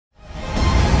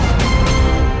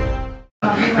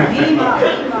Մտածել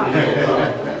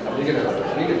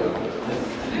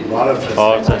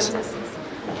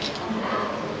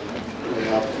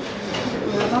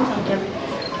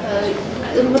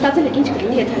եք ինչ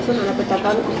կլինի, եթե այսօր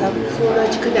հանրապետական կուսակցությունը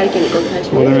չքննարկի Նիկոլ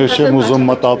Փաշինյանը։ Ուրեմն ես չեմ ուզում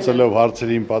մտածելով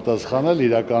հարցերին պատասխանել,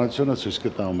 իրականությունը ցույց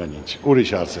կտա ամեն ինչ։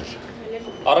 Ուրիշ հարցեր։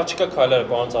 Առաջիկա քայլերը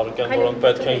պարոն Ծառուկյան, որոնք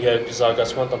պետք են երկրի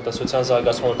զարգացման, տնտեսության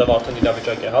զարգացման, որտեղ արդեն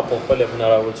իրավիճակ է փոխվել եւ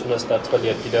հնարավորություն է ստեղծվել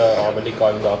երկիրը ավելի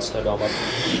կայունացնելու համար։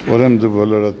 Ուրեմն դու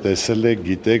բոլորը տեսել եք,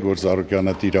 գիտեք, որ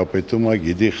Ծառուկյանը տիրապետում է,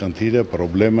 գիտի խնդիրը,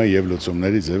 խնդրեմը եւ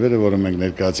լուծումների ձևերը, որը մենք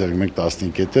ներկայացրել ենք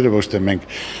 15 կետերը, ոչ թե մենք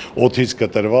օդից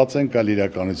կտրված ենք, այլ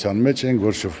իրականության մեջ ենք,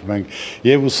 որ շփվում ենք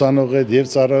եւ ուսանողի, եւ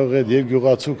ծառայողի, եւ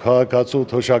գյուղացու, քաղաքացու,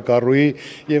 թոշակառուի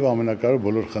եւ ամենակարևոր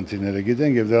բոլոր խնդիրները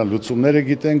գիտենք եւ դրա լուծումները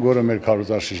գիտենք, որը մեր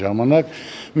քարոզարշի ժամանակ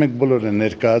մենք բոլորը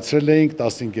ներկայացրել էինք,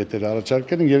 15 կետեր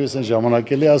առաջարկել ենք եւ ես այն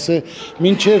ժամանակ էլի ասել,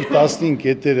 մինչեւ 15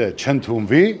 կետերը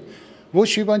չընդունվի, ոչ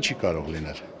մի բան չի կարող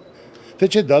լինել։ Թե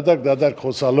չէ դադարք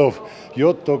խոսալով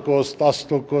 7%,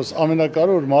 10%,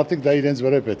 ամենակարևոր մարդիկ դա իրենց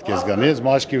վրա պետք է զգան, իրենց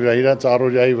մաշկի վրա, իրենց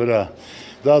առօրյայի վրա։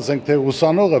 Դա ասենք թե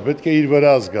ուսանողը պետք է իր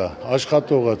վրա զգա,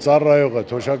 աշխատողը, ծառայողը,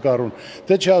 թոշակառուն,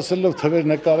 թե չասելով թվեր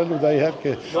նկարելու, դա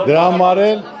իհարկե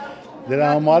դրա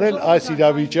համար էլ այս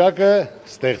իրավիճակը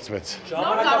ստեղծվեց։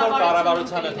 Ժամանակավոր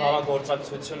կառավարության հետ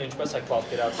համագործակցությունը ինչպես եք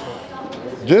պատկերացնում։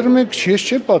 Դեռ մենք ես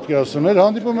չեմ պատկերացնում, մեր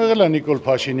հանդիպում եղել է Նիկոլ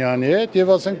Փաշինյանի հետ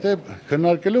եւ ասենք թե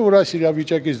քննարկելու որ այս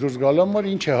իրավիճակից դուրս գալու համար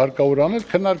ինչ է հարկավոր անել,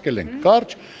 քննարկել ենք։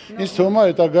 Կարճ ինձ թվում է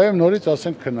հետագայում նորից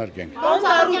ասենք քննարկենք։ Պարոն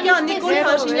Ծառուկյան, Նիկոլ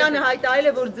Փաշինյանը հայտարարել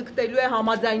է, որ ձգտելու է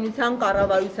համաձայնության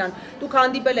կառավարության։ Դուք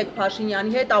հանդիպել եք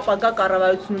Փաշինյանի հետ ապագա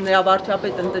կառավարությունում նրա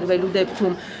վարչապետ ընտրվելու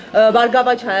դեպքում։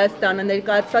 Բարգավաճ Հայաստանը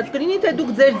ներկայացված կլինի, թե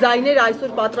դուք ձեր ձայները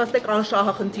այսօր պատրաստ եք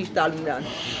անշահախնդիր տալու նրան։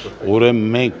 Ուրեմն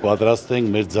մենք պատրաստ ենք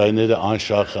մեր ձայները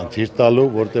անշահախնդիր տալու,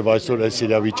 որտեղ այսօր այս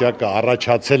իրավիճակը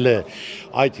առաջացել է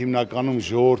այդ հիմնականում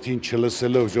ժողովրդին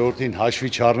չլսելով, ժողովրդին հաշվի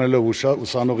չառնելով,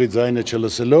 ուսանողի ձայնը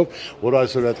չլսելով, որ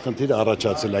այսօր այդ խնդիրը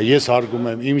առաջացել է։ Ես հարգում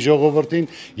եմ իմ ժողովրդին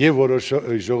եւ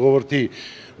ժողովրդի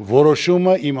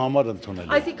որոշումը իմ համար ընդունել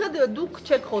է։ Այսինքն դուք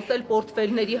չեք խոսել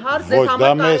պորտֆելների հարց, ձեզ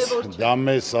համար կարևոր չէ։ Դա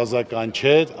մեզ սազական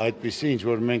չէր, այդպիսի ինչ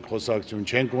որ մենք խոսակցություն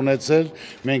չենք ունեցել,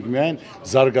 մենք միայն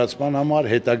զարգացման համար,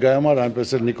 հետագայի համար,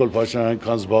 այնպես էլ Նիկոլ Փաշինյանը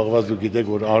այնքան զբաղված դուք գիտեք,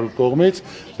 որ առ կողմից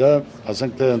դա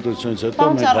ասենք թե ընտրությունից հետո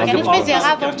մենք ինչպես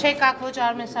եղավ, որ չեկաք ոչ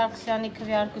Արմեն Սարգսյանի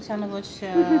քվեարկությանը, ոչ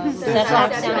Սերժ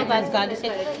Սարգսյանի, բայց գալիս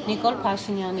եք Նիկոլ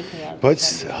Փաշինյանի քվեարկությանը։ Բայց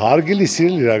հարգելի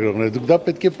սիրելի լրագրողներ, դուք դա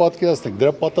պետք է պատկերացնեք,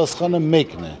 դրա պատասխանը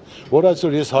մեկն է, որ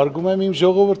այսօր ես հարգում եմ իմ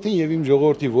ժողովրդին եւ իմ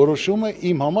ժողովրդի որոշումը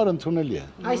իմ համար ընդունելի է։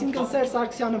 Այսինքն Սերժ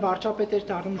Սարգսյանը վարչապետ էր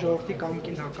դառնում ժողովրդի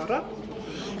կամքին հակառակ։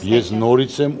 Ես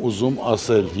նորից եմ ուզում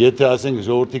ասել, եթե ասենք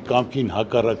ժողովրդի կամքին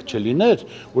հակառակ չլիներ,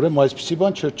 ուրեմն այսպիսի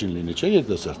բան չէր լինի, չէ՞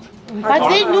 երիտասարդ։ Բայց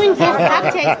ձեր նույն ձեր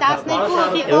ֆրակցիայից 12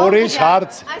 հոգի Ուրիշ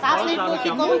հարց։ 12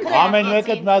 հոգի կողմ Ամեն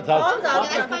մեկը մատ հարց։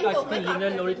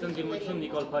 Լինել նորից ընդդիմություն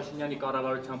Նիկոլ Փաշինյանի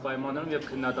կառավարության պայմաններում եւ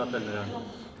քննադատել նրան։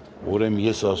 Ուրեմն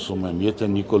ես ասում եմ, եթե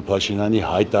Նիկոլ Փաշինյանի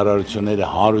հայտարարությունները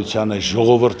հանրությանը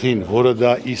ժողովրդին, որը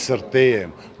դա ի սրտե է,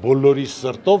 բոլորի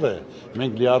սրտով է,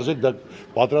 մենք լիարժեք դա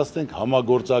պատրաստ ենք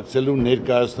համագործակցելու,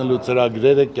 ներկայացնելու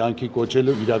ծրագրերը կյանքի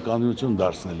կոչելու իրականություն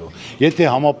դարձնելու։ Եթե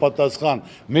համապատասխան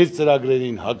մեր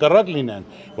ծրագրերին հակառակ լինեն,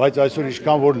 բայց այսօր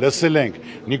ինչքան որ լսել ենք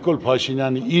Նիկոլ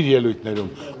Փաշինյանի իր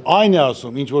ելույթներում, այն է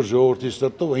ասում, ինչ որ ժողովրդի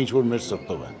սրտով է, ինչ որ մեր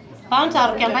սրտով է։ Պարոն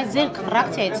Ծառուկյան, բայց ձեր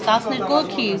ֆրակցիայից 12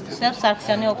 հոգի Սերժ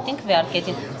Սարգսյանի օգտին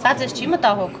քվեարկեցին։ Սա ձեզ չի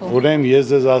մտահոգում։ Ուրեմն ես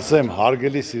ձեզ ասեմ,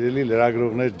 հարգելի սիրելի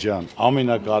լրագրողներ ջան,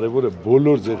 ամենակարևորը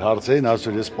բոլոր ձեր հարցերին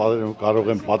այսօր ես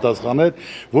կարող եմ պատասխանել,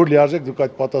 որ լիարժեք դուք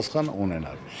այդ պատասխանը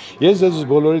ունենաք։ Ես ձեզ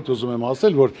բոլորիդ ուզում եմ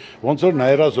ասել, որ ոնց որ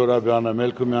Նաիրա Զորաբյանը,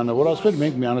 Մելքումյանը, որ ասել,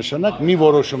 մենք միանշանակ մի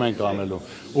որոշում ենք անելու։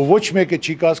 Ու ոչ մեկը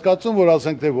չի կասկածում, որ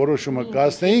ասենք թե որոշումը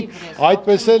կայացնեինք,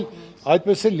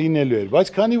 այդպես էլ լինելու էր, բայց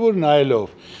քանի որ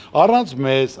նայելով առանց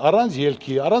մեզ, առանց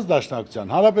ելքի, առանց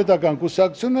դաշնակցության, հանրապետական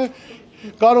կուսակցությունը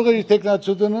կարող էր իր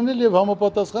տեխնացիան ունել եւ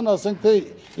համապատասխան ասենք թե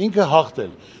ինքը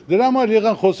հաղթել։ Դրա համար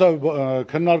եղան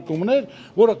քննարկումներ,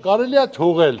 որը կարելի է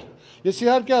թողել։ Ես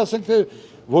իհարկե ասենք թե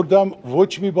որ դա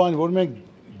ոչ մի բան, որ մենք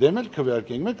դեմել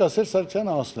քվեարկենք, մենք ասել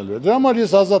Սարգսյանը անցնելու է։ Դրա համար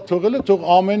ես ազատ թողել եմ, թող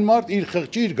ամեն մարդ իր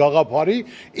խղճի, իր գաղափարի,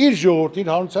 իր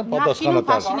ժողովրդին հանրության պատասխանը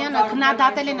տա։ Փաշինյանը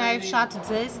քննադատել է նաև շատ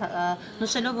ձեզ,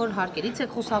 նշելով, որ հարկերից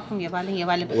եք խուսափում եւ այլն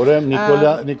եւ այլն։ Ուրեմն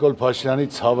Նիկոլ Փաշինյանի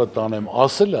ցավը տանեմ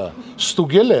ասելը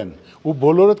ստուգել են ու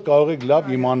բոլորդ կարող եք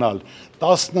լավ իմանալ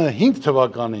 15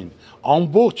 թվականին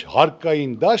ամբողջ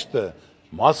հարկային դաշտը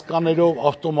մասկաներով,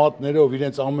 ավտոմատներով,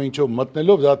 իրենց ամեն ինչով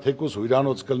մտնելով դա թեկուզ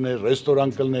հյուրանոց կլներ,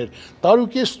 ռեստորան կլներ,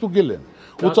 տարուկես ստուգել են։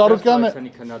 Ու Ծառուկյանը,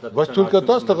 բայց թույլ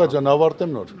կտաս տղա ջան,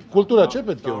 ավարտեմ նոր։ Կուլտուրա չէ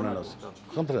պետք է ունենաս։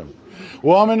 Խնդրեմ։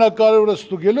 Ու ամենակարևորը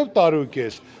ստուգելով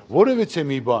տարուկես, որևիցե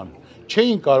մի բան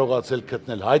չէին կարողացել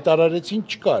գտնել, հայտարարեցին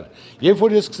չկար։ Երբ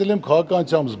որ ես սկսել եմ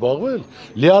քաղաքականությամբ զբաղվել,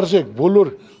 լիարժեք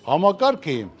բոլոր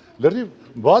համակարգը իմ լրիվ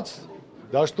բաց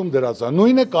դաշտում դրած է։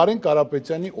 Նույնը Կարեն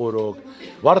Կարապետյանի օրոք,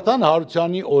 Վարդան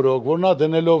Հարությունյանի օրոք, որ նա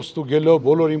դնելով, ստուգելով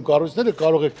բոլոր իմ կառույցները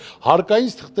կարող եք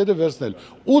հարկային թղթերը վերցնել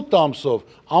 8 ամսով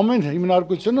ամեն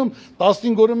հիմնարկությունում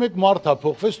 15-1 մարդ է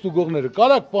փոխվել ստուգողները։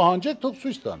 Կարակ պահանջեք, թող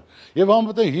ցույց տան։ Եվ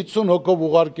համեմատեն 50 հոգով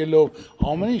ուղարկելով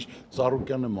ամեն ինչ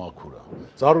Ծառուկյանը մաքուր է։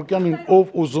 Ծառուկյանին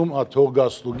ով ուզում է թող գա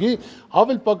ստուգի,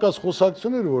 ավել պակաս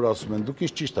խոսակցությունները որ ասում են, դուք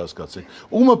ինչ ճիշտ հասկացեք։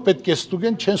 Ումը պետք է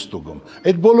ստուգեն, չեն ստուգում։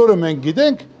 Այդ բոլորը մենք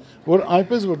գիտենք, որ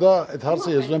այնպես որ դա այդ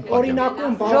հարցը ես ուզում եմ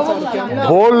օրինակում բարձրացնել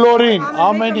բոլորին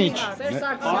ամեն ինչ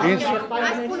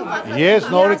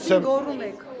ես նորից եմ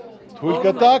թույլ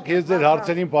կտակ ես ձեր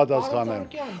հարցերին պատասխանեմ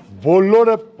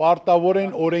բոլորը պարտավոր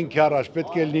են օրենքի առաջ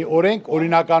պետք է լինի օրենք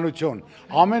օրինականություն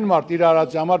ամեն մարդ իր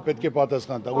արածի համար պետք է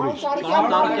պատասխան տա ուրիշ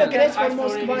Ծառուկյանը գրեց որ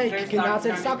Մոսկվա եք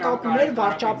գնացել սա կապ ուներ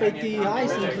վարչապետի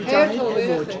այս ինքնության հետ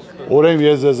ոչ օրենք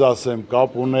ես ձեզ ասեմ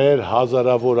կապ ուներ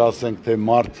հազարավոր ասենք թե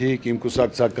մարդիկ իմ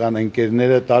կուսակցական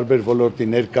ընկերները տարբեր ոլորտի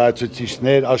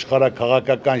ներկայացուցիչներ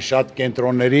աշխարհաքաղաքական շատ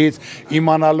կենտրոններից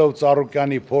իմանալով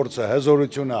Ծառուկյանի փորձը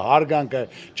հզորությունը հարգանքը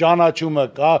ճանաչումը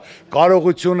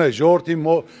կարողությունը ժողովրդի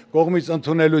կողմից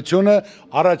ընդունելությունը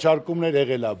առաջարկումներ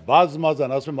եղել է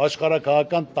բազմազան ասում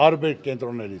աշխարհաքաղաքական տարբեր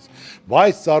կենտրոններից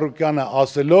բայց Ծառուկյանը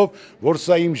ասելով որ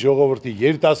սա իմ ժողովրդի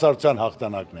երիտասարդության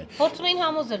հաղթանակն է Փորձում էին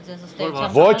համոզել ձեզ ըստ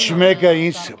էության ոչ մեկը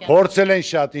ինձ փորձել են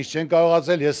շատ ինչ չեն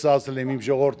կարողացել ես սա ասել եմ իմ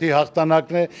ժողովրդի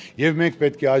հաղթանակն է եւ մենք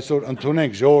պետք է այսօր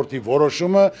ընդունենք ժողովրդի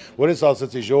որոշումը որ ես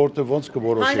ասացի ժողովուրդը ոնց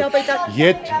կորոշի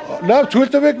լավ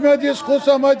թույլ տվեք մի հատ ես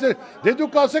խոսամ այդ դե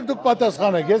դուք ասեք դուք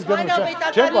պատասխանեք ես գնում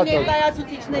չեմ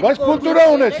պատասխան բայց կուլտուրա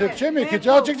ունեցեք չէ՞ մի քիչ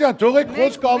աղջիկ ջան թողեք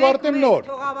խոսք ավարտեմ նոր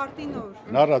թող ավարտի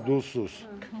նոր նարա դուսուս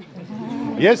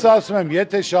ես ասում եմ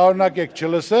եթե շարունակեք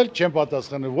չլսել չեմ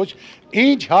պատասխանել ոչ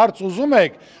ինչ հարց ուզում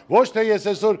եք ոչ թե ես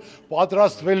այսօր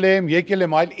պատրաստվել եմ եկել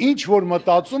եմ այլ ինչ որ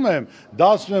մտածում եմ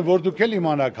դա ասում եմ որ դուք էլ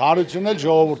իմանաք հանրությունն էլ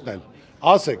ժողովուրդն էլ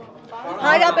ասեք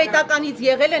Հանրապետականից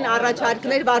եղել են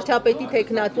առաջարկներ վարչապետի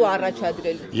տեխնացու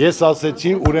առաջադրելու։ Ես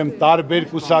ասեցի, ուրեմն տարբեր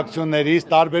կուսակցություններից,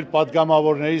 տարբեր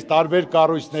падգամավորներից, տարբեր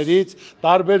կառույցներից,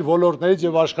 տարբեր ոլորտներից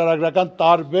եւ աշխարհագրական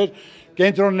տարբեր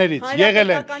կենտրոններից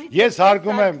եղել են։ Ես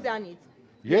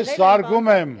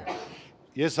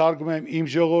հարգում եմ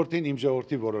իմ ժողովրդին, իմ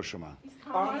ժողովրդի որոշումը։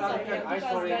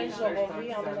 Ազգային ժողովի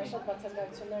ամենաշատ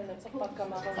բացակայություններն ունեցող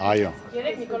պատգամավորը։ Այո։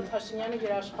 Երեք Նիկոլ Փաշինյանը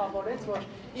երաշխավորեց, որ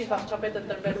իր վարչապետը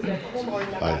տրվելու դեպքում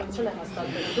օրինականություն է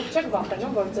հաստատվելու։ Դուք չեք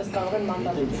վախենում, որ ձեզ կարող են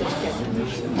մանդատից զրկել։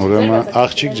 Ուրեմն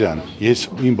աղջիկ ջան, ես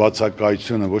իմ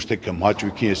բացակայությունը ոչ թե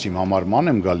կմհաճույքի ես իմ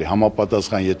համարման եմ գալի,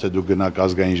 համապատասխան եթե դու գնաք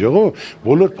ազգային ժողով,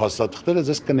 բոլոր փաստաթղթերը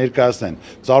ձեզ կներկայացնեն։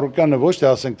 Ծառուկյանը ոչ թե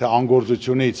ասենք թե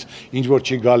անգործությունից ինչ որ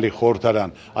չի գալի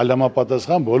խորհրդարան, այլ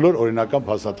համապատասխան բոլոր օրինական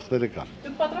փաստաթղթերը կան։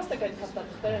 Դուք պատրաստ եք այդ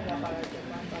փաստաթղթերը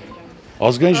հրապարակել։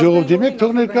 Ազգային ժողով դիմեք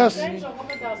թող ներկայացնի։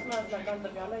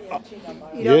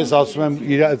 Ես ասում եմ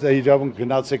իրավունք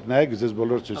գնացեք նայեք ձեզ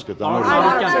բոլոր ցույց կտամ։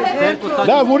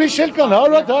 Լավ ուրիշ էլ կան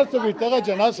 100 հարցովի տղա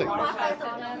ջան ասեք։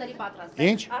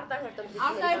 Ինչ։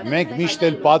 Մենք միշտ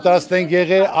էլ պատրաստ ենք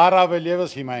եղել, առավել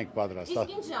եւս հիմա ենք պատրաստ։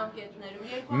 Իսկ ինչ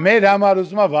ժամկետներում։ Մեր համար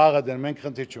ուզում է վաղը դեն, մենք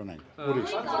խնդիր չունենք։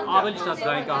 Ուրիշ։ Ավելի շատ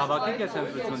ձայն կհավաքեք այս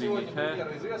ընտրությունին, թե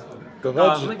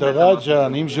Տղա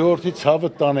ջան, իմ ժողովրդի ցավը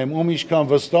տանեմ, ում ինչքան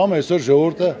վստահում այսօր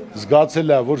ժողովուրդը զգացել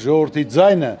է, որ ժողովրդի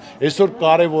ձայնը այսօր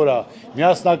կարևոր է,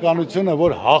 միասնականությունը,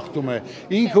 որ հաղթում է։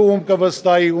 Ինքը ում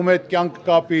կվստահի, ում հետ կյանք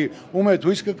կապի, ում հետ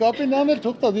հույս կկապի, նա էլ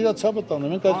թող տա իր ցավը տանեմ,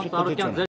 մենք այդ չկտեցինք։